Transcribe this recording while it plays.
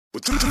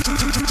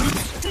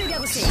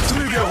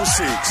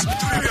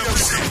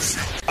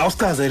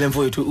Awusichazele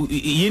mfowethu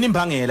yini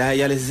imbangela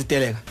yalesi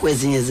siteleka?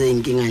 Kwezinye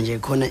zeinkinga nje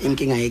khona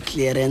inkinga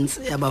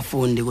ye-clearance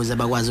yabafundi ukuze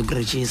bakwazi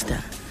ukuregister.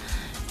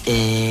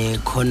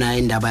 Khona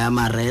indaba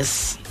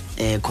yama-res,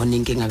 khona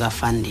inkinga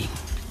ka-funding.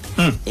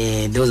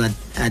 Those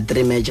are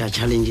three major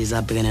challenges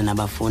abhekene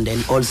nabafundi,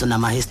 and also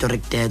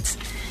nama-historic debts.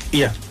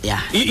 Yeah.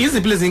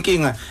 Iziphi lezi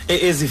inkinga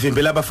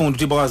ezivimbela abafundi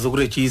ukuthi bakwazi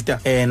ukuregister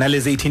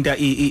nalezi ithinta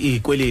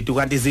ikweletu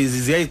kanti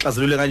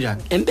ziyayixazulula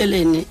kanjani?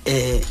 Empeleni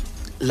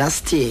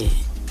last year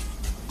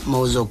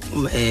mawuzo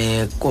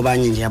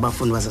kobanye nje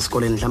abafundi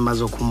basesikoleni mhlawumbe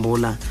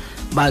bazokhumbula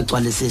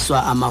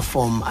bagcwalisiswa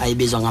ama-form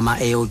ayibizwa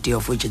ngama-AOD,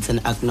 of which it's an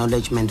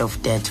acknowledgement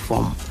of debt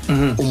form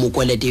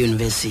umukweleti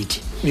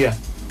university. Yeah.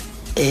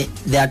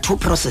 There are two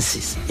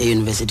processes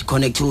e-university.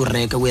 Connect to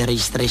REC, where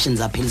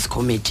registrations appeals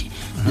committee.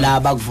 La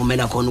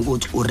bakuvumela khona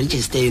ukuthi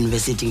uregister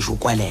e-university ngisho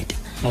ukweleta.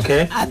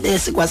 Okay.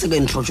 Abese kwase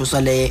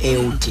introduce le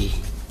AOD.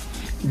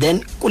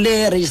 Then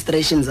kule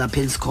registrations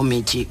appeals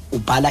committee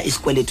ubhala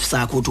isikweletu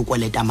sakho ukuthi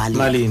ukweleta malini.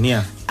 Malini,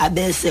 yeah.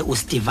 Abese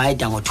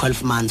usidivide ngo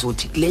 12 months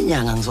uthi kule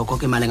nyanga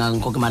ngizokhokha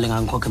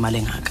imali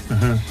engaka.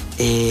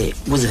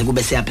 Kuze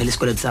kube siyaphela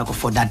isikweletu sakho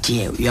for that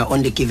year. You are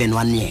only given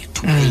 1 year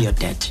to pay your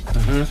debt.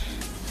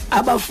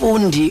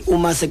 Abafundi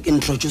uma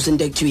introduce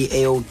into ekuthiwa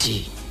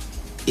i-AOD,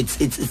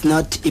 it's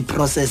not a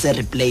process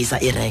replace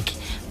i-REC,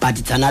 but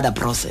it's another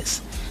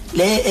process.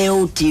 Le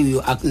AOD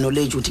you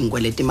acknowledge ukuthi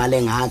ngikweleta imali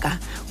engaka,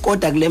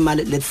 kodwa kule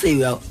mali, let's say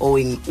you are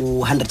owing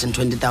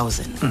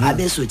 120,000.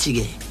 Abese uthi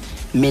ke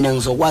mina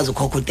ngizokwazi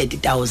ukukhokha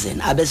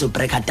 30,000, abese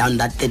break down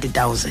that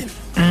 30,000.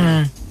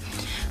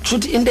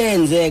 Truth into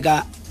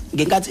eyenzeka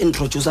ngenkathi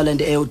introduce le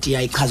nto AOD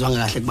ayichazwanga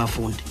kahle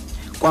kubafundi.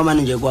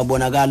 Kwamanje nje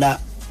kwabonakala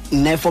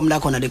neform la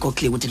khona lekho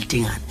clear ukuthi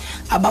lidingana.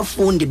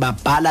 Abafundi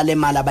babhala le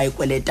mali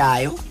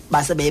abayikweletayo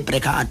base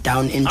beyibreaka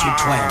down into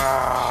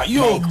 12.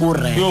 Yo.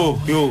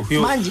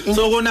 Manje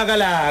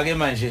sokonakala ke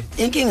manje.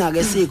 Inkinga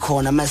ke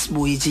sikhona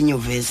masibuya ithi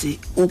university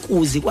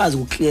ukuze ikwazi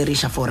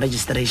ukuclearisha for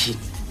registration.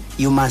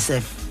 You must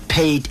have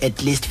paid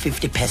at least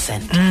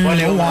 50%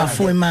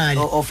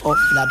 of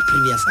that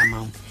previous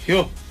amount.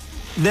 Yo.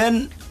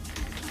 Then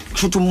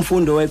kushuthi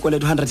umfundo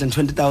wayikweleta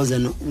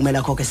 120,000 kumele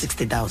akhokhe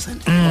 60,000.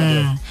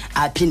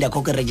 Aphinda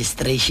akhokhe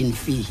registration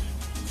fee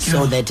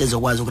so that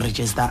ezokwazi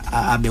ukuregister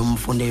abe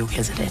umfundi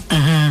e-UKZN.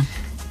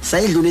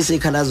 Sayidlulisa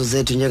ikhalazo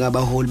zethu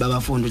njengabaholi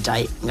babafundi ukuthi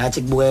hayi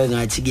ngathi kubukeka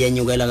ngathi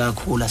kuyenyukela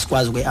kakhulu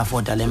asikwazi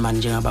ukuyi-afforda le mali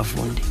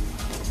njengabafundi.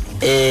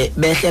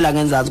 Behlela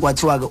ngenzansi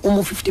kwathiwa ke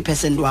uma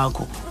 50%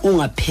 wakho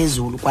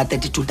ungaphezulu kwa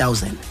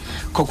 32,000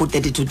 khokha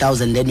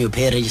 32,000 then you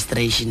pay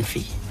registration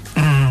fee.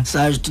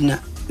 Sathi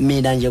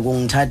mina nje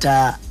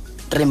kungithatha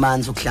 3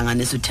 months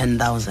ukuhlanganisa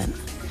u10,000.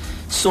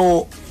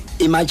 So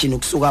imagine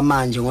ukusuka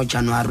manje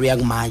ngoJanuary uya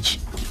kuMarch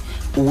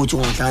ukuthi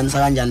ungohlanganisa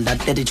kanjani that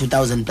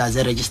 32,000 plus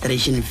a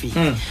registration fee.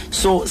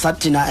 So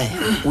sathina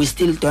we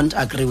still don't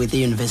agree with the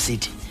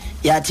university.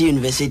 Yathi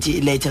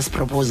university latest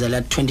proposal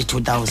at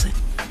 22,000.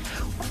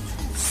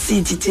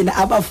 Sithi thina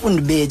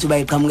abafundi bethu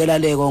bayiqhamukela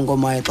leko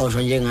ngoma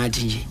exoshwa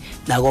njengathi nje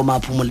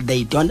nakomaphumulo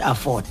they don't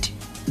afford.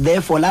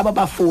 Therefore laba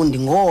bafundi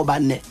ngoba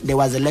there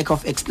was a lack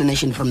of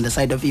explanation from the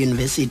side of the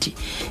university,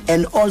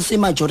 and also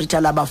majority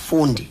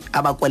labafundi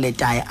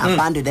abakweletayo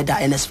abantu that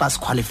are NSFAS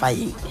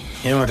qualifying.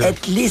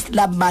 At least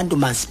labantu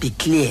must be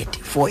cleared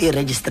for a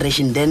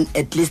registration, then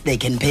at least they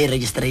can pay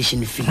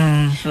registration fee.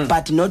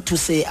 But not to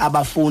say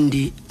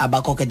abafundi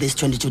abakhokhe this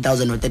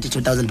 22,000 or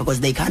 32,000 because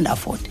they can't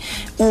afford.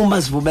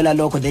 Uma sivubela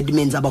lokho, that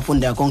means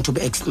abafundi are going to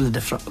be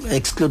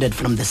excluded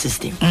from the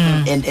system.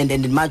 And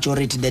the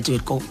majority that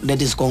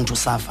is going to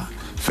suffer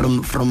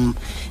from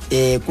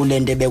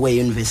kulende bekwe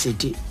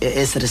university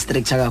es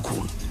restricted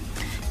kakhulu.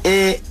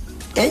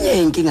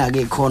 Enye inkinga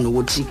ke khona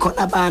ukuthi khona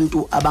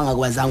abantu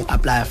abangakwazanga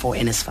apply for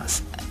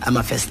NSFAS,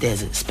 ama first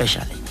years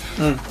especially.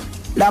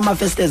 La ma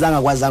first years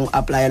angakwazanga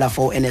apply la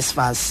for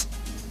NSFAS.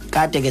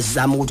 Kade ke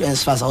sizama ukuthi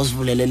NSFAS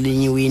awusivulele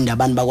linye window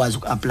abantu bakwazi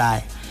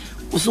ukuapply.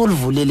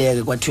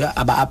 Usulivulileke kwathiwa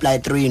aba apply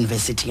through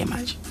university ke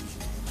manje.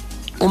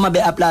 Uma be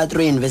apply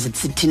through university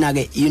sithina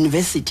ke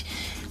university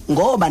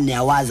ngoba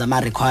niyawazi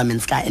ama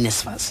requirements ka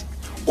NSFAS.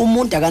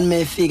 Umuntu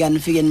akanimefika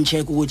nifike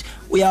nicheck ukuthi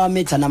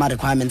uyawameetha nama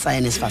requirements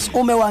a NSFAS.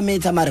 Uma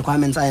wameetha ama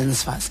requirements a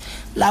NSFAS,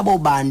 labo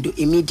bantu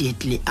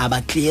immediately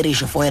aba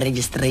clearish for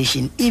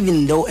registration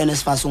even though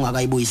NSFAS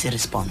ungakayibuyisa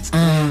response.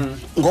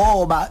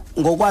 Ngoba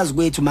ngokwazi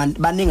kwethu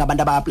baningi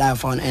abantu aba apply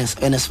for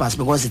NSFAS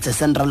because it's a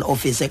central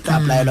office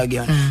apply lo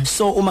kuyona.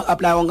 So uma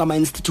apply wonke ama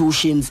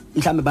institutions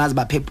mhlambe bazi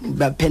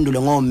baphendule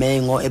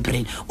ngoMay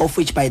ngoApril, of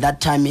which by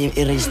that time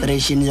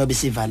registration izobe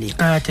sivalile.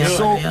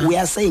 So we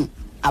are saying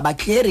aba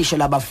clearish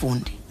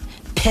labafundi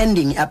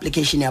pending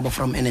application yabo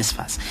from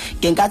NSFAS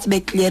ngenkathi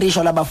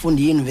beclearisha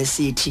labafundi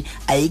university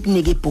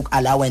ayikuniki book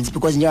allowance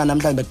because njenga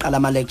namhlanje beqala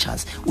ama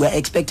lectures we are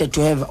expected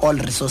to have all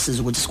resources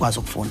ukuthi sikwazi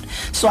ukufunda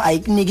so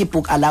ayikuniki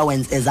book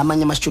allowance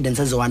ezamanye ama students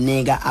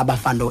ezowanika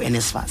abafunda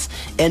uNSFAS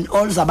and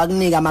also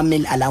abakunika ama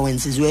meal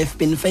allowances. We have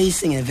been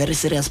facing a very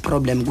serious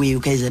problem ku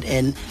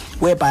UKZN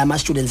whereby ama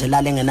students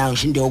elale ngenayo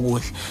nje into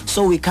yokudla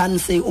so we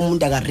can't say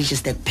umuntu aka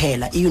register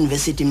kuphela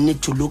iuniversity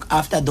need to look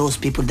after those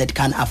people that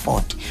can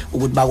afford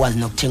ukuthi bakwazi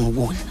nokuthenga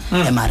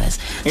ukudla eMares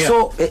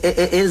so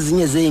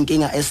ezinye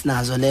zeinkinga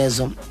esinazo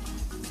lezo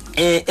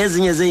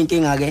ezinye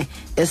zeinkinga ke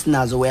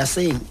esinazo we are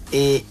saying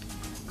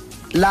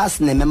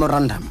last ne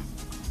memorandum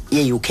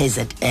ye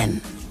UKZN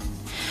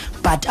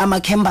but ama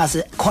campus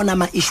khona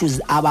ama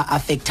issues aba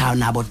affectayo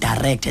nabo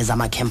direct as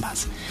ama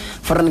campus.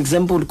 For an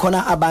example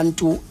khona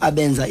abantu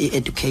abenza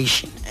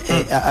education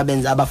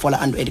abenza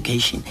abafola under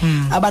education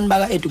abantu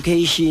baka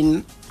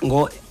education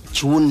ngo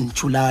June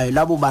July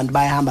labo bantu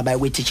bayahamba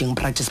baye teaching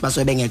practice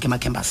basobe bengeke ema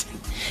campus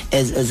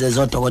as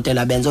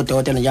odokotela benza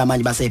odokotela nje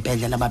manje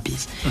baseyibhedlela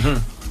ababhizi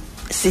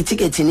sithi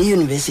ke thina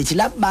university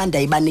labantu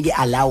ayibanike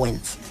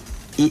allowance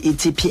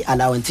TP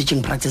allowance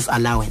teaching practice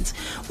allowance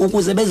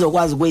ukuze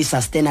bezokwazi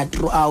ukuyisustain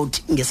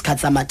throughout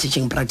ngesikhathi sama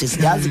teaching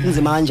practice yazi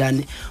kunzima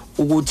kanjani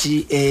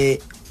ukuthi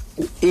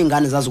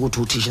ingane zazi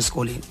ukuthi uthisha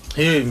esikoleni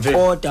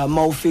kodwa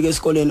mawufika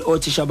esikoleni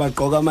othisha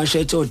bagqoka ama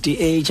shirt o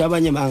DH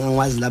abanye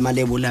bangangwazi lama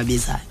label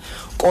abizayo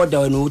kodwa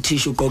wena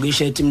uthisha ugqoka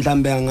i-shirt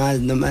mhlambe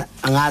angazi noma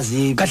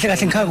angazi kahle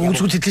ngikhanga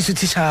ukuthi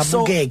uthisha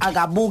abukeke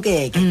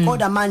akabukeke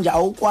kodwa manje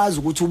awukwazi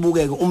ukuthi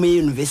ubukeke uma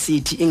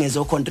i-university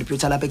ingezo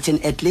contributor lapha ekutheni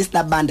at least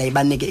labanda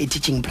ibanike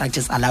i-teaching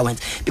practice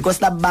allowance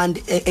because labanda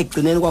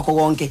egcineni kwakho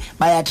konke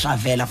baya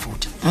travela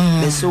futhi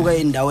besuka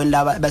endaweni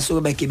laba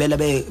basuke begibela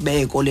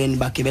beyikoleni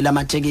bagibela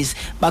amathekisi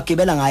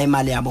bagibela ngayo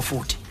imali yabo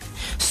futhi.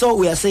 So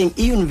we are saying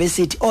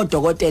university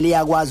odokotela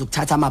iyakwazi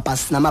ukuthatha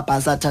amabhasi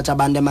namabhasi athatha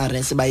abantu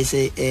eMares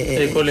bayise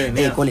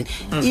ekoleni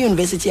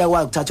university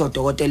iyakwazi ukuthatha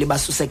odokotela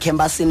basuse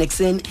campusini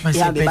ekseni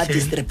ihambe ba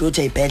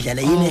distribute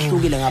ibhedlela yini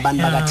ehlukile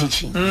ngabantu baka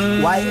teaching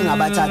why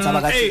ingabathatha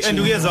abaka teaching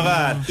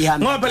andukuyezwakala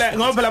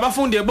ngoba phela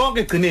abafundi bonke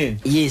egcineni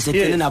yes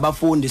egcineni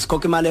abafundi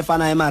sikhokha imali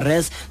efana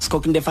eMares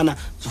sikhokha into efana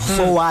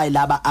so why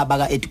laba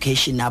abaka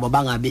education nabo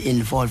bangabe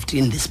involved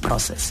in this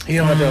process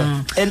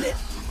and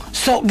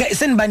so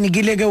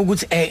senibanikile ke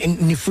ukuthi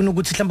nifuna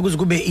ukuthi mhlawumbe kuze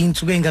kube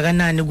insuku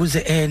engakanani kuze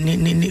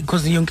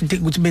because yonke into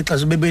ukuthi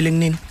bexaza bebele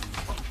kunini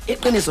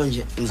iqiniso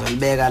nje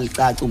ngizolibeka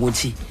licaca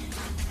ukuthi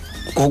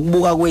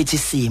ngokubuka kwethu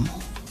isimo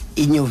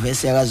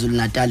iNyuvesi yaKwaZulu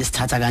Natal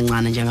sithatha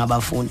kancane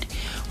njengabafundi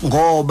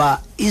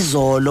ngoba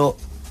izolo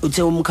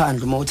uthe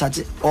umkhandlu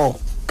mawuthathe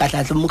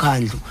kahle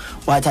umkhandlu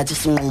wathatha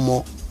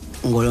isinqumo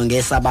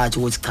ngesabathu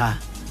ukuthi cha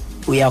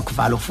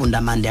uyakuvala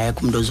ukufunda manje ayekho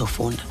umuntu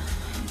ozofunda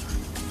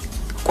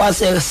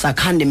kwase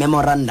sakhanda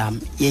memorandum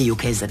ye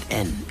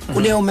UKZN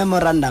kuleyo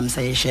memorandum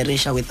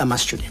sayisharisha with ama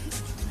students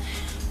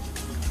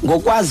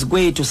ngokwazi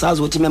kwethu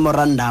sazi ukuthi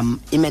memorandum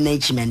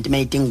imanagement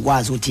mayidinga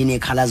ukwazi ukuthi ine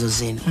ikhalazo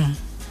zenu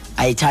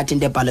ayithatha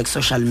into ebhalwe ku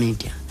social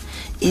media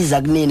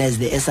iza kunina as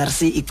the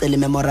SRC icela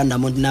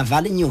memorandum ukuthi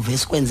navala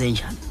iNyuvesi kwenze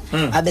njani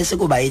abese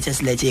kuba yithi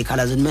silethe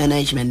ikhalazo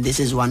management this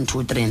is 1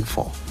 2 3 and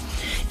 4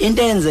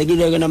 into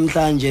enzekile ke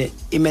namhlanje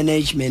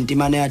imanagement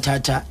imane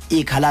yathatha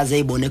ikhalazo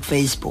ezibone ku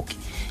Facebook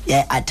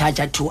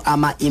attached to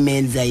ama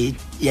emails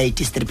yay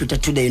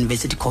distributed to the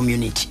university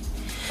community.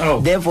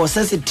 Therefore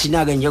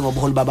sesithina ke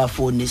njengobuholi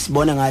babafundi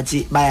sibona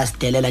ngathi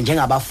bayasidelela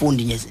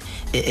njengabafundi nje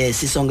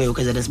sisonke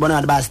UKZN sibona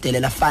ngathi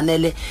bayasidelela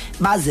fanele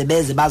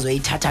beze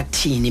bazoyithatha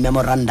kuthini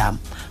memorandum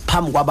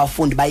phambi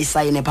kwabafundi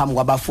bayisayine phambi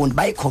kwabafundi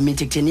bayicommit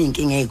kuthini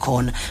inkinga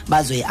ezikhona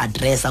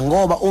bazoyiaddressa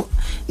ngoba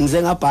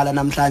ngize ngabhala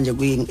namhlanje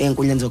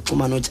kwinkundleni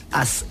zokuxhumana ukuthi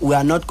we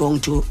are not going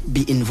to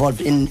be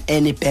involved in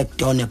any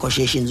backdoor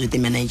negotiations with the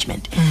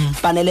management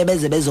fanele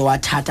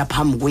bezowathatha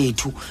phambi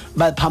kwethu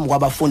phambi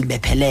kwabafundi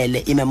bephelele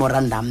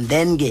imemorandum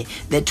then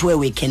that way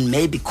we can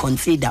maybe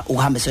consider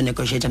ukuhamba so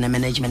negotiate na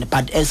management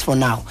but as for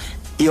now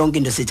yonke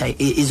into sithi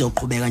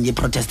izoqhubeka nje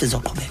protest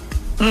izoqhubeka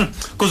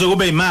kuze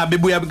kube imabe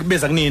buya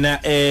beza kunina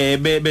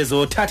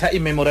bezothatha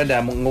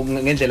imemorandum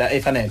ngendlela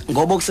efanele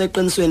ngoba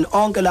kuseqinisweni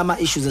onke lama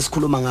issues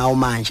esikhuluma ngawo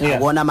manje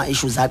akona ama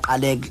issues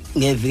aqale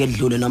ngeviki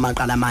edlule noma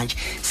aqala manje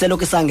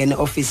selokho sangene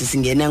office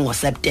singene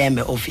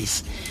ngoSeptember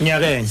office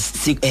nyakeni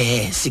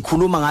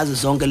sikhuluma ngazo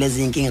zonke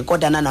lezi inkinga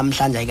kodwa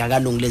namhlanje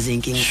ayikakalungi lezi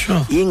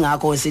inkinga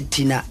ingakho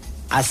sithina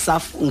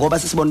ngoba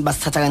sisibona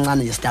basithatha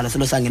kancane nje sidala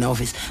selo sangena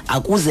office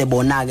akuze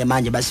bona ke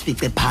manje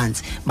basifice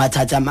phansi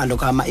bathatha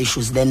amalokho ama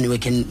issues then we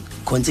can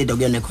consider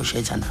kuyo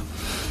negotiate now.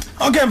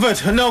 Okay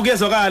mfethu no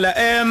kuyezwakala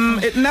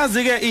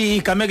nazi ke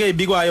igameke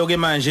ezibikwayo ke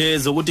manje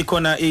zokuthi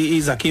khona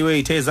izakhiwe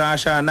ezithe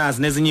zasha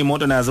nazi nezinye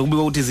imoto nazo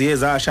kubika ukuthi ziye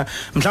zasha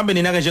mhlambe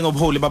nina ke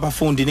njengobuholi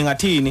babafundi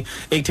ningathini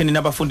ekutheni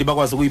nabafundi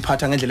bakwazi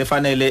ukuyiphatha ngendlela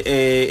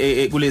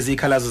efanele kulezi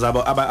ikhalazo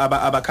zabo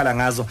abakhala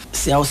ngazo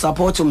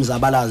siyawusupport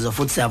umzabalazo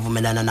futhi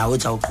siyavumelana nawe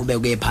ukuthi awuqhubeke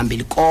kuye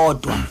phambili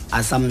kodwa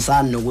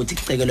asamsani nokuthi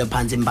kucekelwe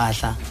phansi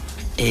impahla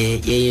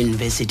ye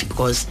university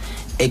because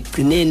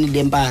ekugcineni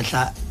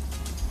lempahla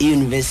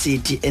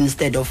iuniversity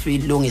instead of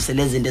ilungise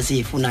lezi zinto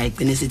esizifuna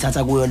igcina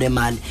isithatha kuyo le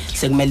mali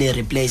sekumele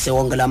replace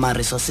wonke lama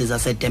resources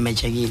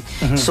asedamagekile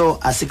so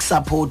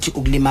asikusupport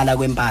ukulimala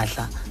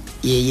kwempahla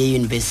ye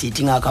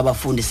university ngakho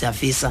abafundi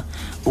siyafisa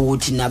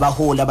ukuthi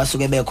nabaholi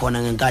abasuke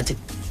bekhona ngenkathi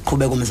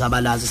qhubeka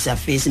umzabalazo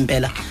siyafisa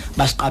impela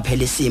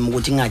basiqaphele isimo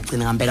ukuthi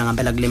ingagcina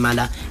ngempela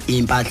kulimala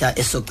impahla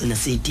esogcina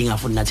sidinga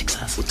futhi nathi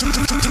kusasa 3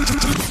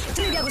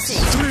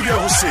 kuya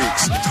ku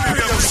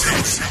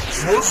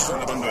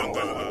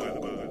 6